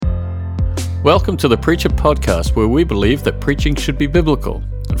Welcome to the Preacher Podcast, where we believe that preaching should be biblical,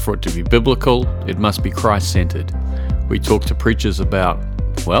 and for it to be biblical, it must be Christ-centered. We talk to preachers about,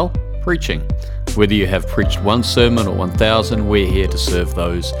 well, preaching. Whether you have preached one sermon or 1,000, we're here to serve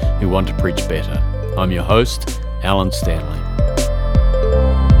those who want to preach better. I'm your host, Alan Stanley.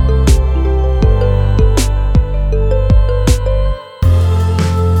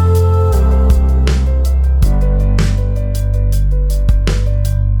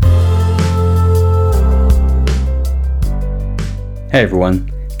 Hey everyone,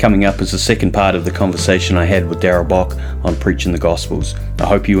 coming up is the second part of the conversation I had with Darrell Bock on Preaching the Gospels. I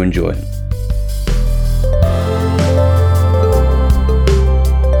hope you enjoy.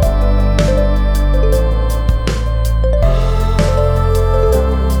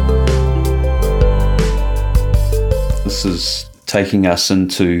 This is taking us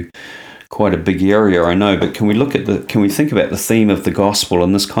into quite a big area, I know, but can we think about the theme of the gospel?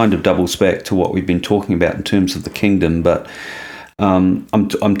 And this kind of doubles back to what we've been talking about in terms of the kingdom, but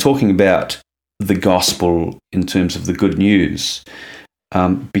I'm talking about the gospel in terms of the good news,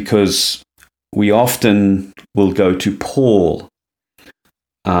 because we often will go to Paul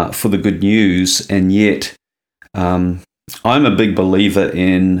for the good news, and yet I'm a big believer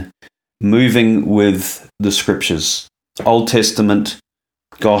in moving with the scriptures, Old Testament,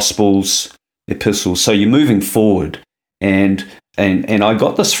 Gospels, epistles. So you're moving forward, and I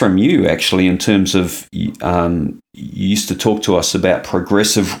got this from you actually in terms of you used to talk to us about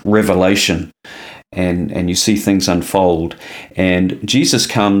progressive revelation, and you see things unfold. And Jesus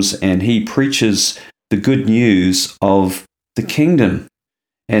comes and he preaches the good news of the kingdom.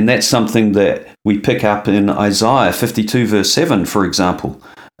 And that's something that we pick up in Isaiah 52 verse 7, for example.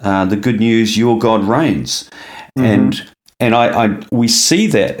 The good news, your God reigns. Mm-hmm. And we see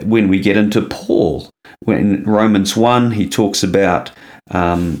that when we get into Paul. When Romans 1, he talks about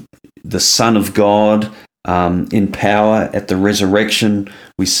the Son of God in power at the resurrection.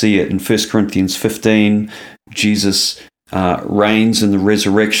 We see it in 1 Corinthians 15. Jesus reigns in the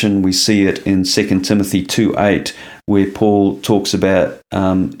resurrection. We see it in 2 Timothy 2:8, where Paul talks about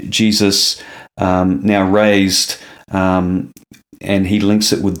Jesus now raised, and he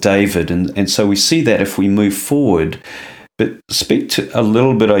links it with David. And so we see that if we move forward. But speak to a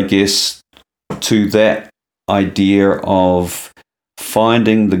little bit, I guess, to that idea of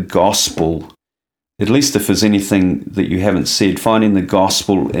finding the gospel, at least if there's anything that you haven't said, finding the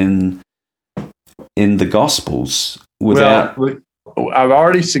gospel in the Gospels without... Well, I've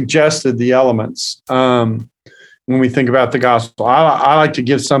already suggested the elements when we think about the gospel. I like to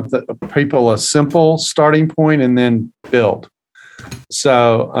give people a simple starting point and then build.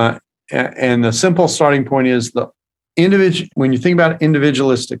 So, and the simple starting point is when you think about it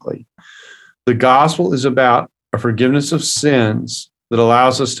individualistically, the gospel is about a forgiveness of sins that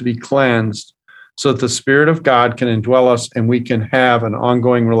allows us to be cleansed so that the Spirit of God can indwell us and we can have an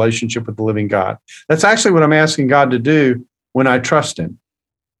ongoing relationship with the living God. That's actually what I'm asking God to do when I trust Him.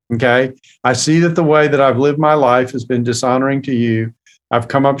 Okay? I see that the way that I've lived my life has been dishonoring to you. I've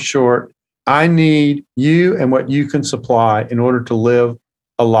come up short. I need you and what you can supply in order to live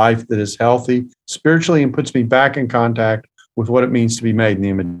a life that is healthy spiritually and puts me back in contact with what it means to be made in the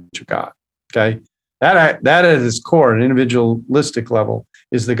image of God. Okay, that at its core, an individualistic level,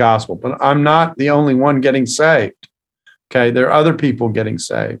 is the gospel. But I'm not the only one getting saved. Okay, there are other people getting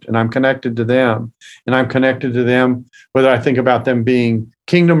saved, and I'm connected to them. And I'm connected to them whether I think about them being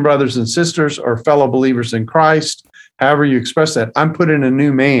kingdom brothers and sisters or fellow believers in Christ. However you express that, I'm put in a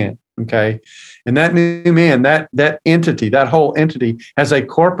new man. Okay, and that new man, that entity, that whole entity has a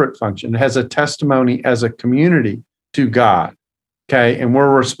corporate function, has a testimony as a community to God. Okay, and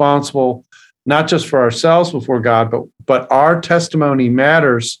we're responsible not just for ourselves before God, but our testimony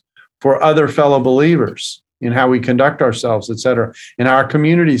matters for other fellow believers in how we conduct ourselves, et cetera, and our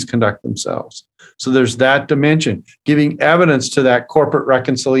communities conduct themselves. So there's that dimension, giving evidence to that corporate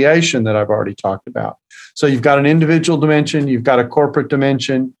reconciliation that I've already talked about. So you've got an individual dimension, you've got a corporate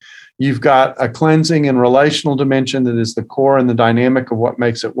dimension, you've got a cleansing and relational dimension that is the core and the dynamic of what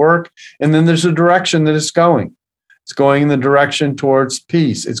makes it work. And then there's a direction that it's going. It's going in the direction towards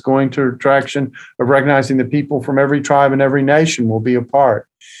peace. It's going to the direction of recognizing that people from every tribe and every nation will be a part.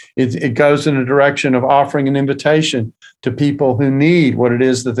 It goes in a direction of offering an invitation to people who need what it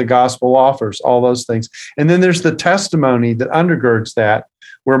is that the gospel offers, all those things. And then there's the testimony that undergirds that,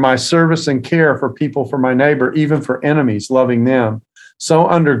 where my service and care for people, for my neighbor, even for enemies, loving them, so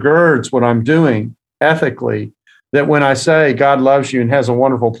undergirds what I'm doing ethically that when I say God loves you and has a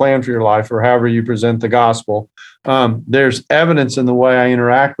wonderful plan for your life, or however you present the gospel, there's evidence in the way I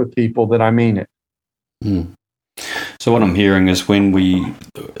interact with people that I mean it. So what I'm hearing is when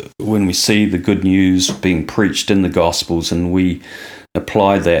when we see the good news being preached in the Gospels and we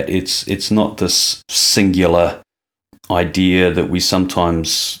apply that, it's not this singular idea that we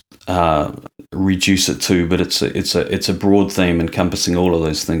sometimes reduce it to, but it's a broad theme encompassing all of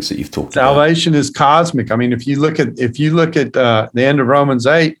those things that you've talked about. Salvation is cosmic. I mean, if you look at the end of Romans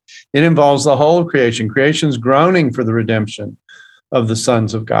 8, it involves the whole of creation. Creation's groaning for the redemption of the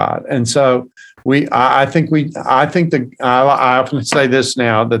sons of God. And so I often say this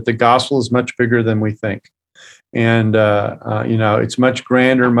now, that the gospel is much bigger than we think. And, it's much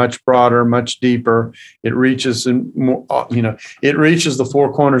grander, much broader, much deeper. It reaches, it reaches the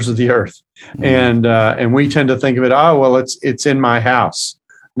four corners of the earth. Mm-hmm. And we tend to think of it, it's in my house.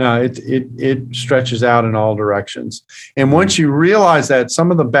 No, it stretches out in all directions. And once you realize that,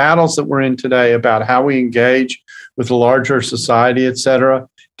 some of the battles that we're in today about how we engage with the larger society, et cetera,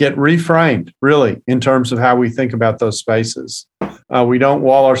 get reframed, really, in terms of how we think about those spaces. We don't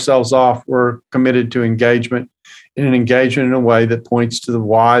wall ourselves off. We're committed to engagement in a way that points to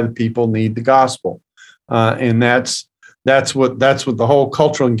why the people need the gospel. And that's what the whole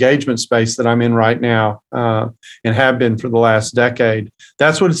cultural engagement space that I'm in right now, and have been for the last decade,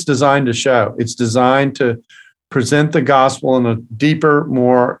 that's what it's designed to show. It's designed to present the gospel in a deeper,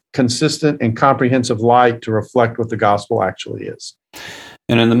 more consistent and comprehensive light to reflect what the gospel actually is.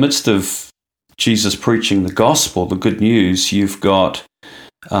 And in the midst of Jesus preaching the gospel, the good news, you've got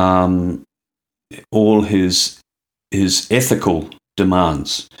all his ethical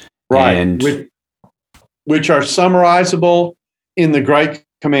demands. Right, and which are summarizable in the Great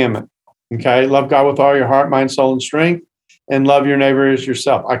Commandment. Okay, love God with all your heart, mind, soul, and strength, and love your neighbor as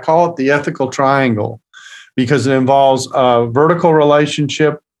yourself. I call it the ethical triangle because it involves a vertical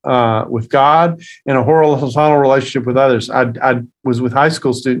relationship with God and a horizontal relationship with others. I was with high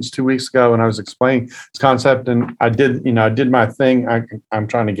school students 2 weeks ago, and I was explaining this concept, and I did my thing. I'm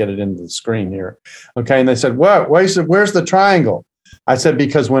trying to get it into the screen here. Okay, and they said, where's the triangle? I said,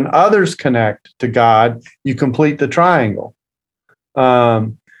 because when others connect to God, you complete the triangle.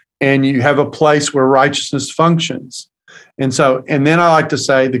 And you have a place where righteousness functions. And then I like to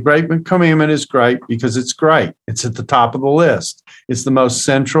say the Great Commandment is great because it's great. It's at the top of the list. It's the most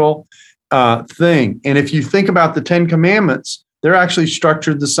central thing. And if you think about the 10 Commandments, they're actually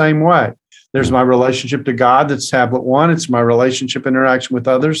structured the same way. There's my relationship to God, that's tablet 1. It's my relationship interaction with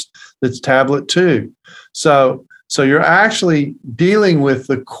others, that's tablet 2. So you're actually dealing with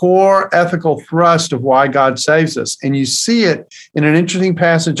the core ethical thrust of why God saves us. And you see it in an interesting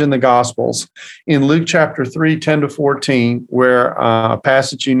passage in the Gospels in Luke chapter 3, 10-14, where a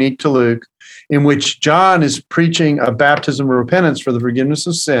passage unique to Luke, in which John is preaching a baptism of repentance for the forgiveness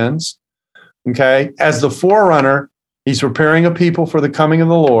of sins. Okay, as the forerunner, he's preparing a people for the coming of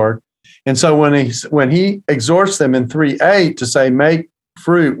the Lord. And so when he exhorts them in 3:8 to say, make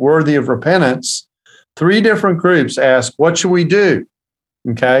fruit worthy of repentance, 3 different groups ask, what should we do?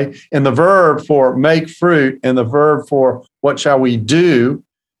 Okay. And the verb for make fruit and the verb for what shall we do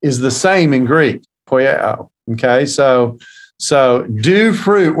is the same in Greek, poieo. Okay. So do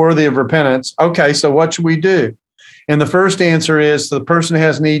fruit worthy of repentance. Okay. So what should we do? And the first answer is, to the person who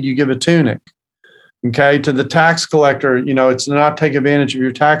has need, you give a tunic. Okay. To the tax collector, it's not take advantage of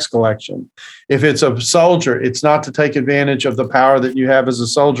your tax collection. If it's a soldier, it's not to take advantage of the power that you have as a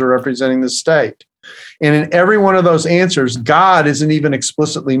soldier representing the state. And in every one of those answers, God isn't even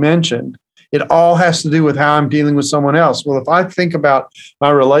explicitly mentioned. It all has to do with how I'm dealing with someone else. Well, if I think about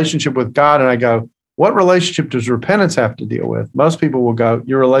my relationship with God and I go, what relationship does repentance have to deal with? Most people will go,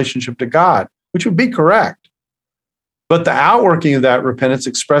 your relationship to God, which would be correct. But the outworking of that repentance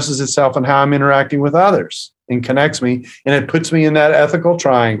expresses itself in how I'm interacting with others and connects me. And it puts me in that ethical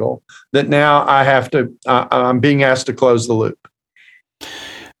triangle that now I'm being asked to close the loop.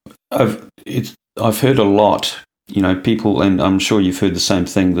 I've heard a lot, people, and I'm sure you've heard the same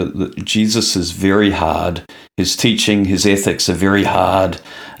thing, that Jesus is very hard. His teaching, his ethics are very hard.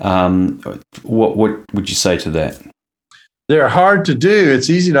 What would you say to that? They're hard to do. It's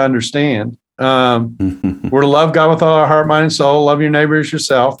easy to understand. We're to love God with all our heart, mind, and soul. Love your neighbor as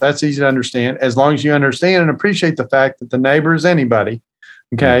yourself. That's easy to understand, as long as you understand and appreciate the fact that the neighbor is anybody.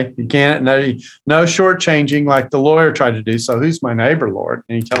 Okay, you can't, no shortchanging like the lawyer tried to do. So who's my neighbor, Lord?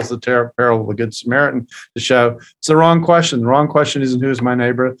 And he tells the parable of the Good Samaritan to show it's the wrong question. The wrong question isn't who's my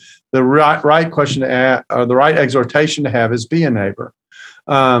neighbor. The right question to ask, or the right exhortation to have, is be a neighbor.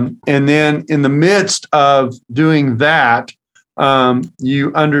 And then in the midst of doing that,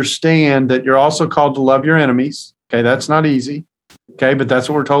 you understand that you're also called to love your enemies. Okay, that's not easy. Okay, but that's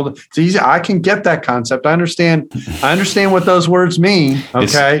what we're told. It's easy. I can get that concept. I understand what those words mean.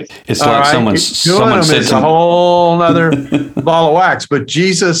 Okay, it's like someone said it's a whole other ball of wax. But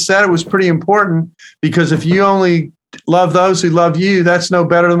Jesus said it was pretty important, because if you only love those who love you, that's no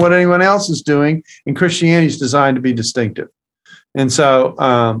better than what anyone else is doing. And Christianity is designed to be distinctive. And so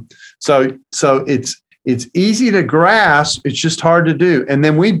it's easy to grasp. It's just hard to do. And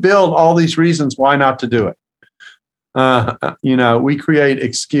then we build all these reasons why not to do it. We create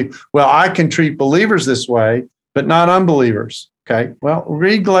excuse. Well, I can treat believers this way, but not unbelievers. Okay. Well,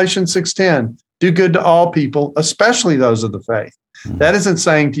 read Galatians 6:10. Do good to all people, especially those of the faith. That isn't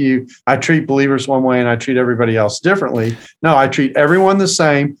saying to you, I treat believers one way and I treat everybody else differently. No, I treat everyone the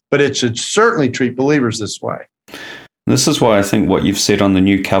same, but it should certainly treat believers this way. This is why I think what you've said on the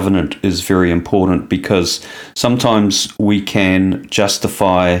new covenant is very important, because sometimes we can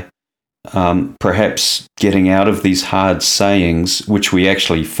justify perhaps getting out of these hard sayings, which we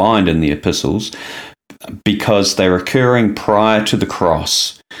actually find in the epistles, because they're occurring prior to the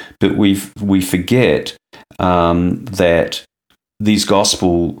cross. But we forget that these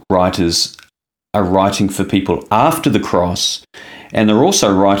gospel writers are writing for people after the cross, and they're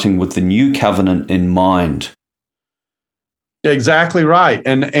also writing with the new covenant in mind. Exactly right.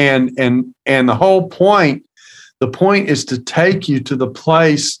 And the whole point, the point is to take you to the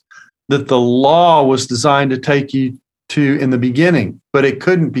place that the law was designed to take you to in the beginning, but it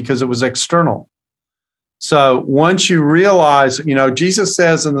couldn't because it was external. So once you realize, Jesus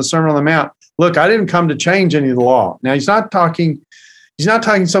says in the Sermon on the Mount, look, I didn't come to change any of the law. Now he's not talking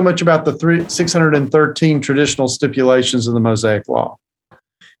so much about the 613 traditional stipulations of the Mosaic Law.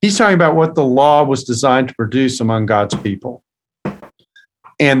 He's talking about what the law was designed to produce among God's people,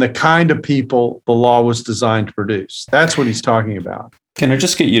 and the kind of people the law was designed to produce. That's what he's talking about. Can I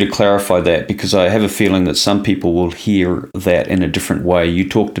just get you to clarify that? Because I have a feeling that some people will hear that in a different way. You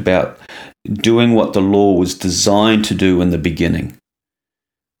talked about doing what the law was designed to do in the beginning.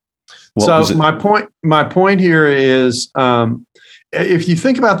 My point here is, if you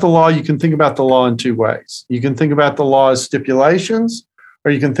think about the law, you can think about the law in two ways. You can think about the law as stipulations,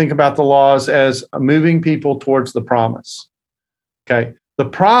 or you can think about the laws as moving people towards the promise. Okay. The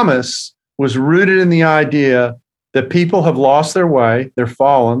promise was rooted in the idea that people have lost their way, they're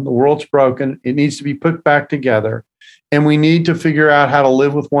fallen, the world's broken, it needs to be put back together, and we need to figure out how to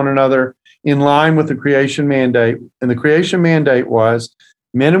live with one another in line with the creation mandate. And the creation mandate was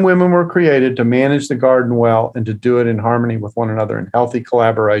men and women were created to manage the garden well and to do it in harmony with one another, in healthy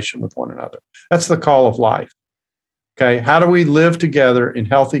collaboration with one another. That's the call of life. Okay, how do we live together in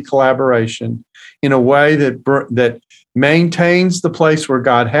healthy collaboration in a way that maintains the place where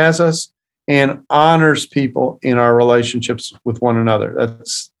God has us and honors people in our relationships with one another?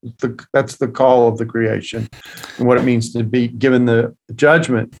 That's the call of the creation, and what it means to be given the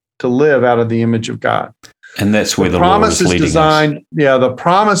judgment to live out of the image of God. And that's where the promise is designed. Us. Yeah, the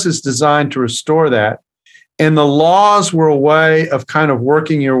promise is designed to restore that, and the laws were a way of kind of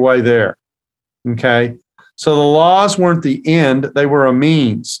working your way there. Okay, so the laws weren't the end; they were a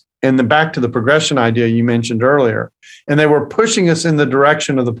means. And back to the progression idea you mentioned earlier, and they were pushing us in the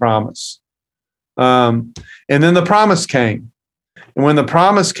direction of the promise. And then the promise came. And when the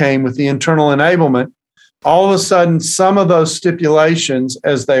promise came with the internal enablement, all of a sudden, some of those stipulations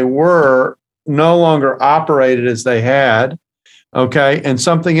as they were no longer operated as they had, okay? And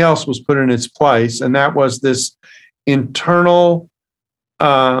something else was put in its place, and that was this internal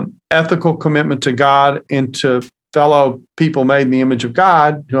ethical commitment to God and to fellow people made in the image of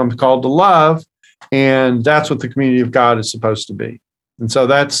God, who I'm called to love, and that's what the community of God is supposed to be. And so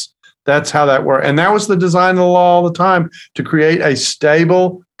that's how that worked. And that was the design of the law all the time, to create a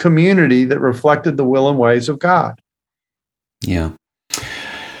stable community that reflected the will and ways of God. Yeah.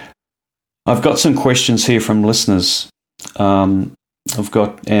 I've got some questions here from listeners. There's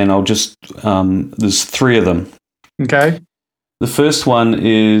 3 of them. Okay. The first one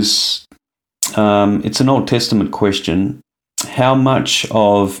is, it's an Old Testament question. How much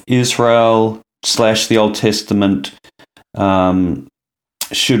of Israel / the Old Testament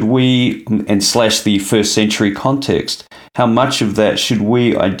should we, and / the first century context, how much of that should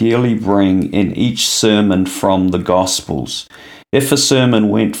we ideally bring in each sermon from the Gospels? If a sermon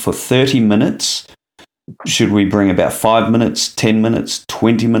went for 30 minutes, should we bring about 5 minutes, 10 minutes,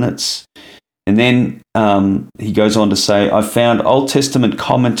 20 minutes? And then he goes on to say, I found Old Testament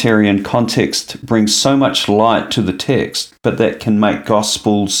commentary and context bring so much light to the text, but that can make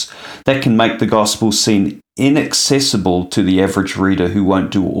the gospel seem inaccessible to the average reader who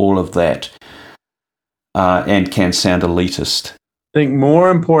won't do all of that and can sound elitist. I think more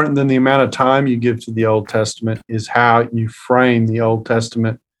important than the amount of time you give to the Old Testament is how you frame the Old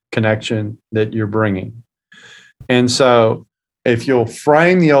Testament connection that you're bringing. And so if you'll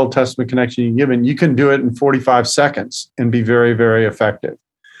frame the Old Testament connection you're given, you can do it in 45 seconds and be very, very effective.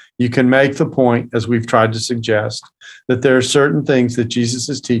 You can make the point, as we've tried to suggest, that there are certain things that Jesus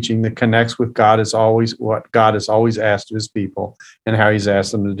is teaching that connects with what God has always asked of his people and how he's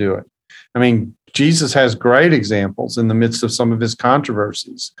asked them to do it. I mean, Jesus has great examples in the midst of some of his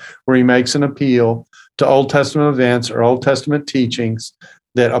controversies where he makes an appeal to Old Testament events or Old Testament teachings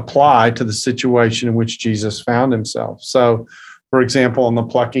that apply to the situation in which Jesus found himself. So, for example, on the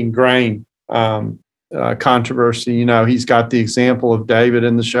plucking grain controversy, he's got the example of David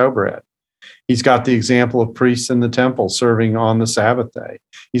and the showbread. He's got the example of priests in the temple serving on the Sabbath day.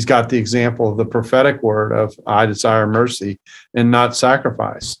 He's got the example of the prophetic word of I desire mercy and not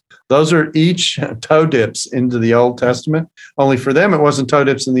sacrifice. Those are each toe dips into the Old Testament. Only for them, it wasn't toe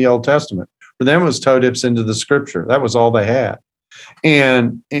dips in the Old Testament. For them, it was toe dips into the scripture. That was all they had.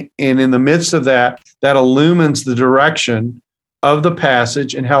 And in the midst of that, that illumines the direction of the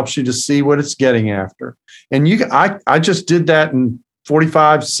passage and helps you to see what it's getting after. And I just did that in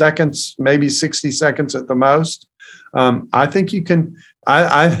 45 seconds, maybe 60 seconds at the most. I think you can.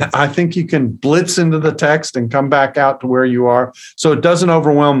 I think you can blitz into the text and come back out to where you are, so it doesn't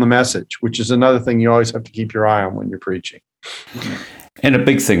overwhelm the message, which is another thing you always have to keep your eye on when you're preaching. And a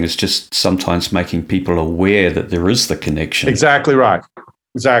big thing is just sometimes making people aware that there is the connection. Exactly right.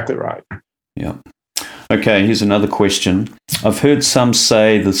 Exactly right. Yeah. Okay, here's another question. I've heard some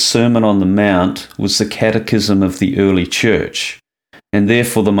say the Sermon on the Mount was the catechism of the early church, and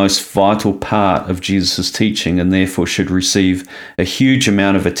therefore the most vital part of Jesus' teaching, and therefore should receive a huge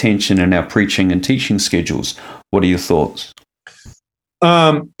amount of attention in our preaching and teaching schedules. What are your thoughts?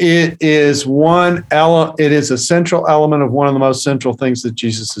 It is a central element of one of the most central things that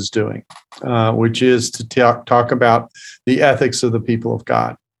Jesus is doing, which is to talk about the ethics of the people of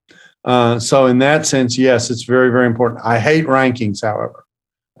God. So in that sense, yes, it's very, very important. I hate rankings, however.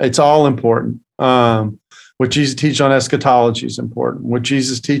 It's all important. What Jesus teaches on eschatology is important. What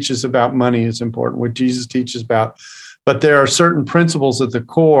Jesus teaches about money is important. What Jesus teaches about, but there are certain principles at the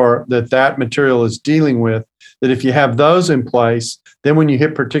core that material is dealing with, that if you have those in place, then when you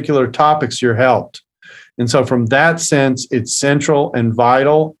hit particular topics, you're helped. And so from that sense, it's central and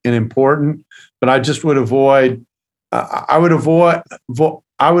vital and important, but I just would avoid, I would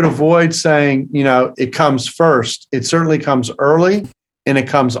avoid saying, it comes first. It certainly comes early and it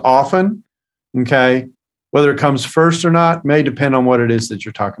comes often. Okay. Whether it comes first or not may depend on what it is that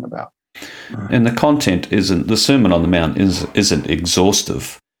you're talking about. And the content the Sermon on the Mount isn't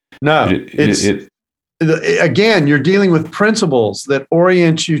exhaustive. No, again, you're dealing with principles that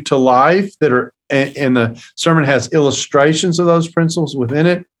orient you to life and the sermon has illustrations of those principles within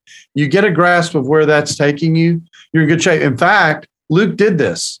it. You get a grasp of where that's taking you, you're in good shape. In fact, Luke did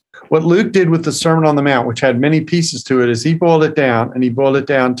this. What Luke did with the Sermon on the Mount, which had many pieces to it, is he boiled it down, and he boiled it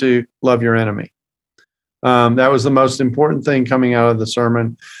down to love your enemy. That was the most important thing coming out of the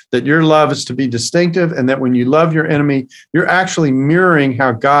sermon, that your love is to be distinctive, and that when you love your enemy, you're actually mirroring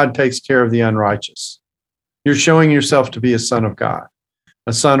how God takes care of the unrighteous. You're showing yourself to be a son of God,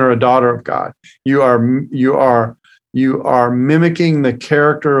 a son or a daughter of God. You are mimicking the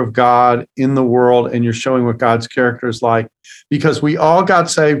character of God in the world, and you're showing what God's character is like, because we all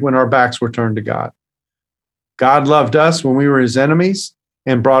got saved when our backs were turned to God. God loved us when we were his enemies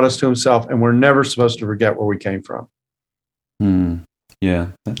and brought us to himself, and we're never supposed to forget where we came from. Yeah,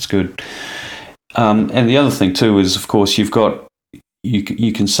 that's good. And the other thing too is, of course, you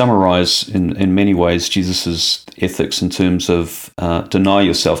can summarize in many ways Jesus's ethics in terms of deny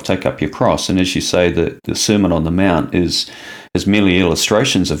yourself, take up your cross. And as you say, the Sermon on the Mount is merely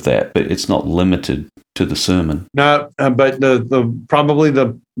illustrations of that, but it's not limited to the sermon. No, but probably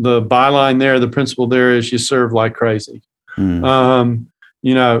the byline there, the principle there is you serve like crazy.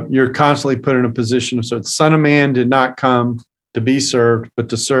 You're constantly put in a position of, so the Son of Man did not come to be served, but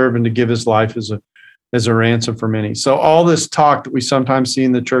to serve and to give his life as a ransom for many. So all this talk that we sometimes see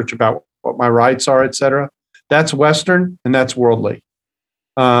in the church about what my rights are, et cetera, that's Western and that's worldly.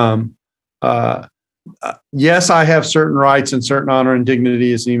 Yes, I have certain rights and certain honor and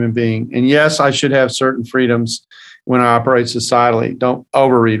dignity as a human being. And yes, I should have certain freedoms when I operate societally. Don't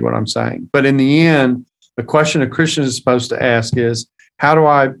overread what I'm saying. But in the end, the question a Christian is supposed to ask is, how do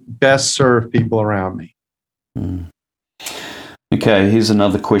I best serve people around me? Okay, here's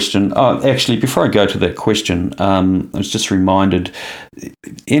another question. Actually, before I go to that question, I was just reminded,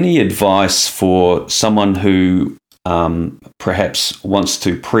 any advice for someone who perhaps wants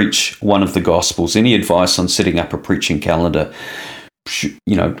to preach one of the Gospels, any advice on setting up a preaching calendar?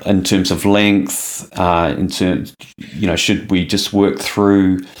 in terms of length, should we just work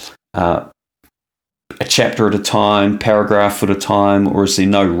through a chapter at a time, paragraph at a time, or is there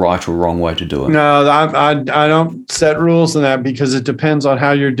no right or wrong way to do it? No, I don't set rules on that because it depends on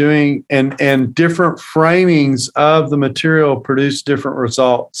how you're doing, and different framings of the material produce different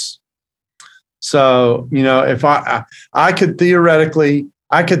results. So, if I could theoretically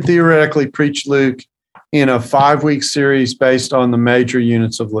preach Luke in a 5-week series based on the major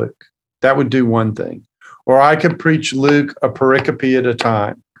units of Luke. That would do one thing. Or I could preach Luke a pericope at a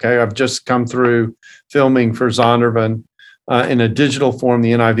time. Okay, I've just come through filming for Zondervan in a digital form,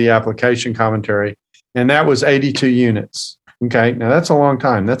 the NIV application commentary, and that was 82 units. Okay, now that's a long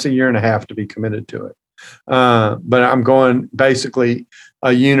time. That's a year and a half to be committed to it. But I'm going basically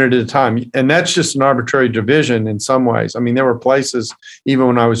a unit at a time, and that's just an arbitrary division in some ways. I mean, there were places, even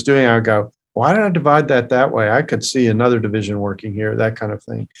when I was doing it, I would go, why did I divide that way? I could see another division working here, that kind of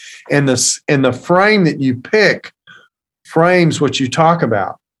thing. And the frame that you pick frames what you talk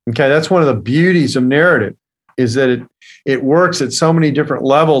about. Okay, that's one of the beauties of narrative, is that it works at so many different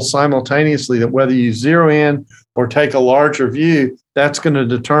levels simultaneously that whether you zero in or take a larger view, that's going to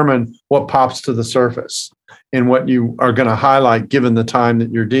determine what pops to the surface and what you are going to highlight given the time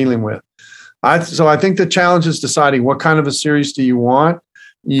that you're dealing with. So I think the challenge is deciding what kind of a series do you want.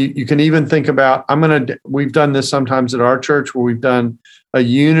 You can even think about, we've done this sometimes at our church where we've done a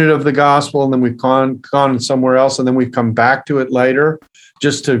unit of the gospel and then we've gone somewhere else and then we've come back to it later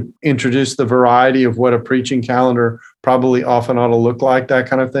just to introduce the variety of what a preaching calendar probably often ought to look like, that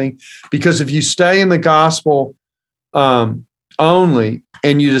kind of thing. Because if you stay in the gospel only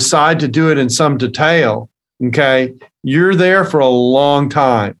and you decide to do it in some detail, okay, you're there for a long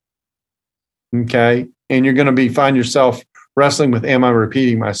time, okay, and you're going to find yourself wrestling with, am I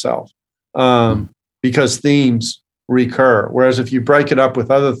repeating myself? Because themes recur. Whereas if you break it up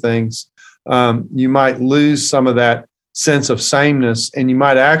with other things, you might lose some of that sense of sameness, and you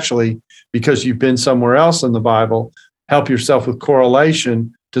might actually, because you've been somewhere else in the Bible, help yourself with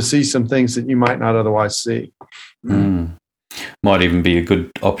correlation to see some things that you might not otherwise see. Might even be a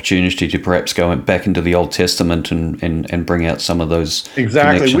good opportunity to perhaps go back into the Old Testament and bring out some of those.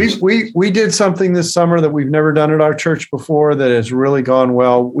 Exactly. We did something this summer that we've never done at our church before that has really gone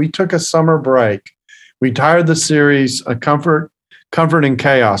well. We took a summer break. We titled the series Comfort in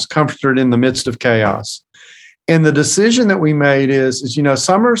Chaos, Comforted in the Midst of Chaos. And the decision that we made is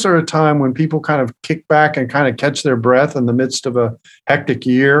summers are a time when people kind of kick back and kind of catch their breath in the midst of a hectic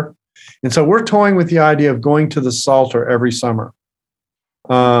year. And so we're toying with the idea of going to the Psalter every summer,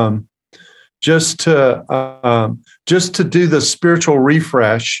 just to do the spiritual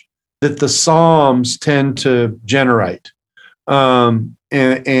refresh that the Psalms tend to generate, and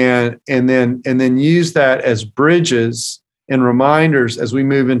then use that as bridges and reminders as we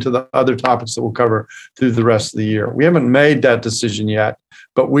move into the other topics that we'll cover through the rest of the year. We haven't made that decision yet,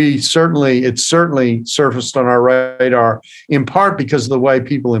 but it's certainly surfaced on our radar, in part because of the way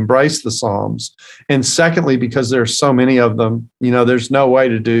people embrace the Psalms. And secondly, because there's so many of them, there's no way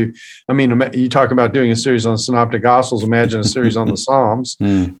to do, you talk about doing a series on the Synoptic Gospels, imagine a series on the Psalms.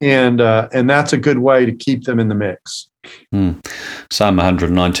 And that's a good way to keep them in the mix. Psalm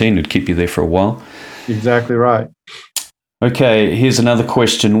 119 would keep you there for a while. Exactly right. Okay, here's another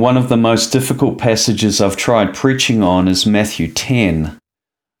question. One of the most difficult passages I've tried preaching on is Matthew 10.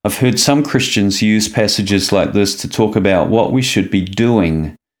 I've heard some Christians use passages like this to talk about what we should be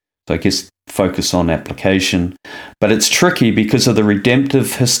doing. So I guess focus on application. But it's tricky because of the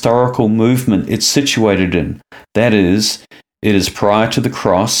redemptive historical movement it's situated in. That is, it is prior to the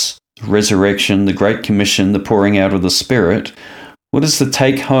cross, resurrection, the Great Commission, the pouring out of the Spirit. What is the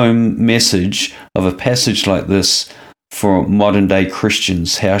take-home message of a passage like this for modern-day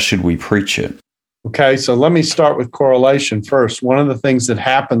Christians? How should we preach it? Okay, so let me start with correlation first. One of the things that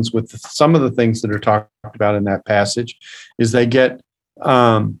happens with some of the things that are talked about in that passage is they get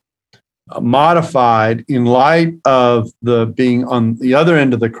modified in light of the being on the other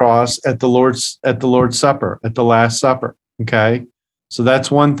end of the cross at the Lord's Supper, at the Last Supper. Okay, so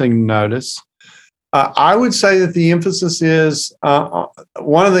that's one thing to notice. I would say that the emphasis is,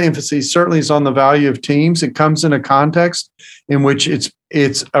 one of the emphases certainly is on the value of teams. It comes in a context in which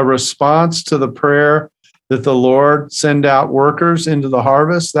it's a response to the prayer that the Lord send out workers into the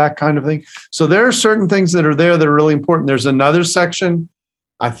harvest, that kind of thing. So there are certain things that are there that are really important. There's another section,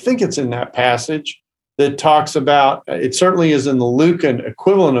 I think it's in that passage, that talks about, it certainly is in the Lucan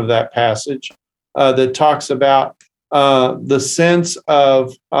equivalent of that passage, that talks about the sense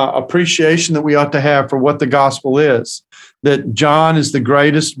of appreciation that we ought to have for what the gospel is, that John is the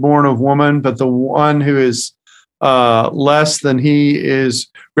greatest born of woman, but the one who is less than he is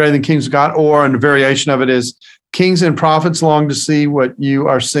greater than kings of God. Or, and a variation of it is, kings and prophets long to see what you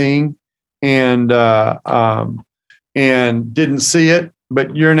are seeing, and didn't see it,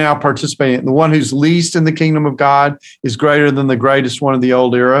 but you're now participating. The one who's least in the kingdom of God is greater than the greatest one of the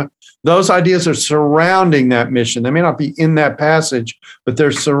old era. Those ideas are surrounding that mission. They may not be in that passage, but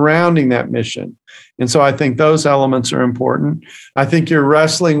they're surrounding that mission. And so I think those elements are important. I think you're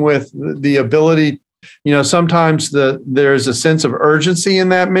wrestling with the ability, sometimes there's a sense of urgency in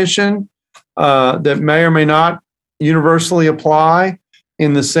that mission that may or may not universally apply,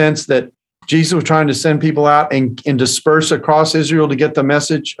 in the sense that Jesus was trying to send people out and disperse across Israel to get the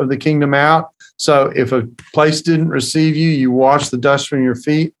message of the kingdom out. So if a place didn't receive you, you washed the dust from your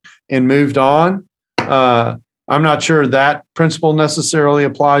feet and moved on. I'm not sure that principle necessarily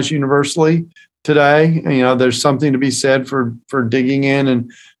applies universally today. There's something to be said for digging in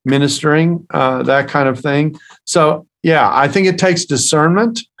and ministering, that kind of thing. So, yeah, I think it takes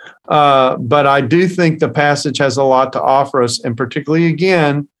discernment, but I do think the passage has a lot to offer us, and particularly,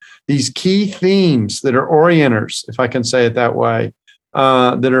 again, these key themes that are orienters, if I can say it that way,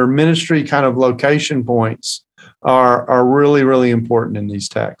 that are ministry kind of location points, are really, really important in these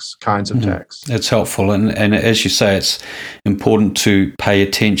kinds of texts. It's helpful. And as you say, it's important to pay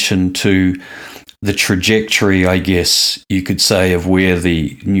attention to the trajectory, I guess you could say, of where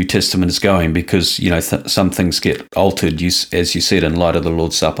the New Testament is going, because, some things get altered, as you said, in light of the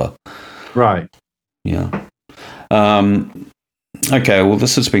Lord's Supper. Right. Yeah. Okay, well,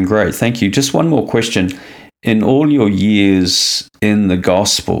 this has been great. Thank you. Just one more question. In all your years in the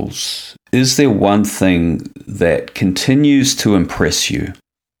Gospels, is there one thing that continues to impress you?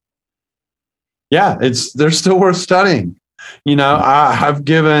 Yeah, they're still worth studying. I've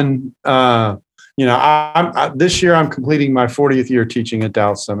given, this year I'm completing my 40th year teaching at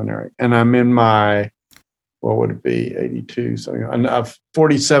Dallas Seminary, and I'm in my, what would it be, 82, something,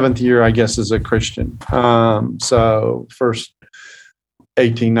 47th year, I guess, as a Christian. So first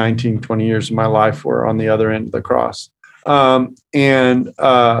 18, 19, 20 years of my life were on the other end of the cross.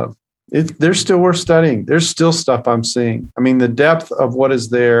 They're still worth studying. There's still stuff I'm seeing. I mean, the depth of what is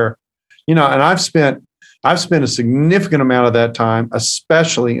there, and I've spent a significant amount of that time,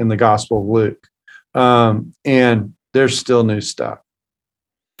 especially in the Gospel of Luke. And there's still new stuff.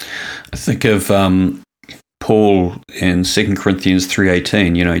 I think of Paul in 2 Corinthians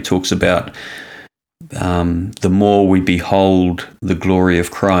 3:18. He talks about the more we behold the glory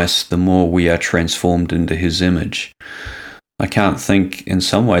of Christ, the more we are transformed into his image. In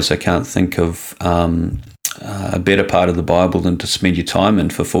some ways, I can't think of a better part of the Bible than to spend your time in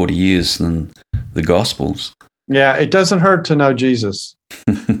for 40 years than the Gospels. Yeah, it doesn't hurt to know Jesus.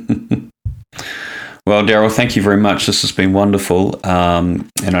 Well, Darrell, thank you very much. This has been wonderful, and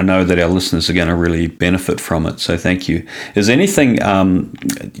I know that our listeners are going to really benefit from it, so thank you. Is there anything, I'm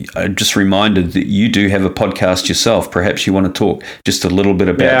just reminded that you do have a podcast yourself. Perhaps you want to talk just a little bit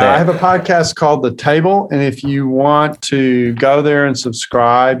about that. Yeah, I have a podcast called The Table, and if you want to go there and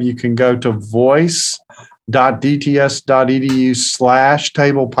subscribe, you can go to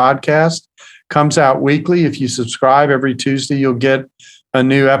voice.dts.edu/table podcast. Comes out weekly. If you subscribe every Tuesday, you'll get a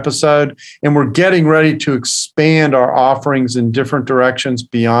new episode, and we're getting ready to expand our offerings in different directions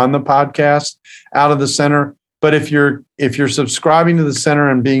beyond the podcast out of the center. But if you're subscribing to the center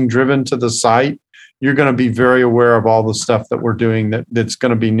and being driven to the site, you're going to be very aware of all the stuff that we're doing that's going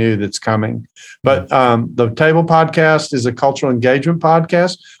to be new, that's coming. But the Table podcast is a cultural engagement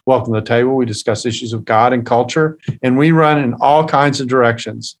podcast. Welcome to the Table. We discuss issues of God and culture, and we run in all kinds of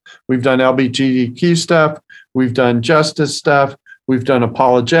directions. We've done LGBTQ stuff. We've done justice stuff. We've done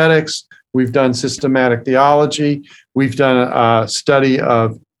apologetics. We've done systematic theology. We've done a study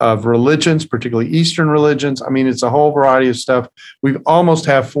of religions, particularly Eastern religions. I mean, it's a whole variety of stuff. We've almost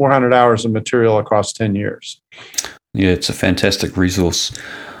have 400 hours of material across 10 years. Yeah, it's a fantastic resource.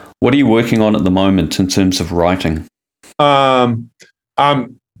 What are you working on at the moment in terms of writing? I'm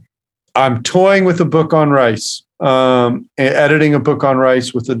toying with a book on race, editing a book on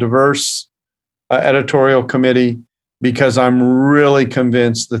race with a diverse editorial committee, because I'm really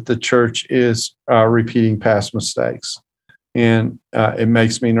convinced that the church is repeating past mistakes, and it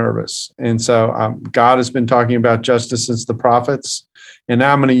makes me nervous. And so God has been talking about justice since the prophets, and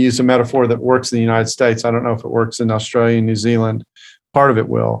now I'm going to use a metaphor that works in the United States. I don't know if it works in Australia and New Zealand. Part of it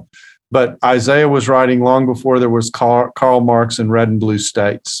will. But Isaiah was writing long before there was Karl Marx in red and blue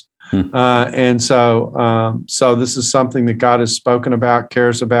states. And so this is something that God has spoken about,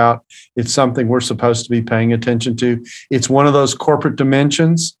 cares about. It's something we're supposed to be paying attention to. It's one of those corporate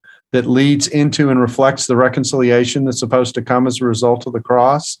dimensions that leads into and reflects the reconciliation that's supposed to come as a result of the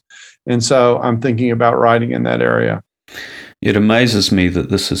cross. And so I'm thinking about writing in that area. It amazes me that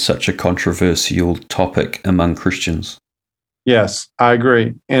this is such a controversial topic among Christians. Yes, I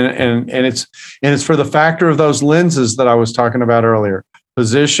agree. And it's for the factor of those lenses that I was talking about earlier.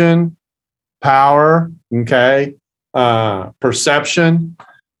 Position, power, okay, perception,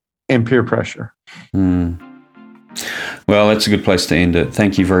 and peer pressure. Well, that's a good place to end it.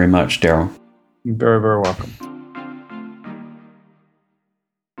 Thank you very much, Daryl. You're very, very welcome.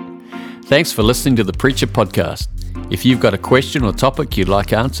 Thanks for listening to the Preach It Podcast. If you've got a question or topic you'd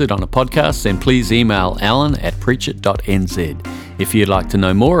like answered on a podcast, then please email alan@preachit.nz. If you'd like to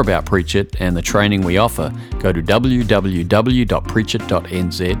know more about Preach It and the training we offer, go to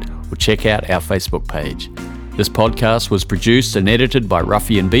www.preachit.nz or check out our Facebook page. This podcast was produced and edited by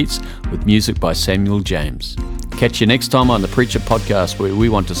Ruffian Beats with music by Samuel James. Catch you next time on the Preach It Podcast, where we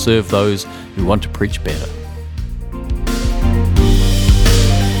want to serve those who want to preach better.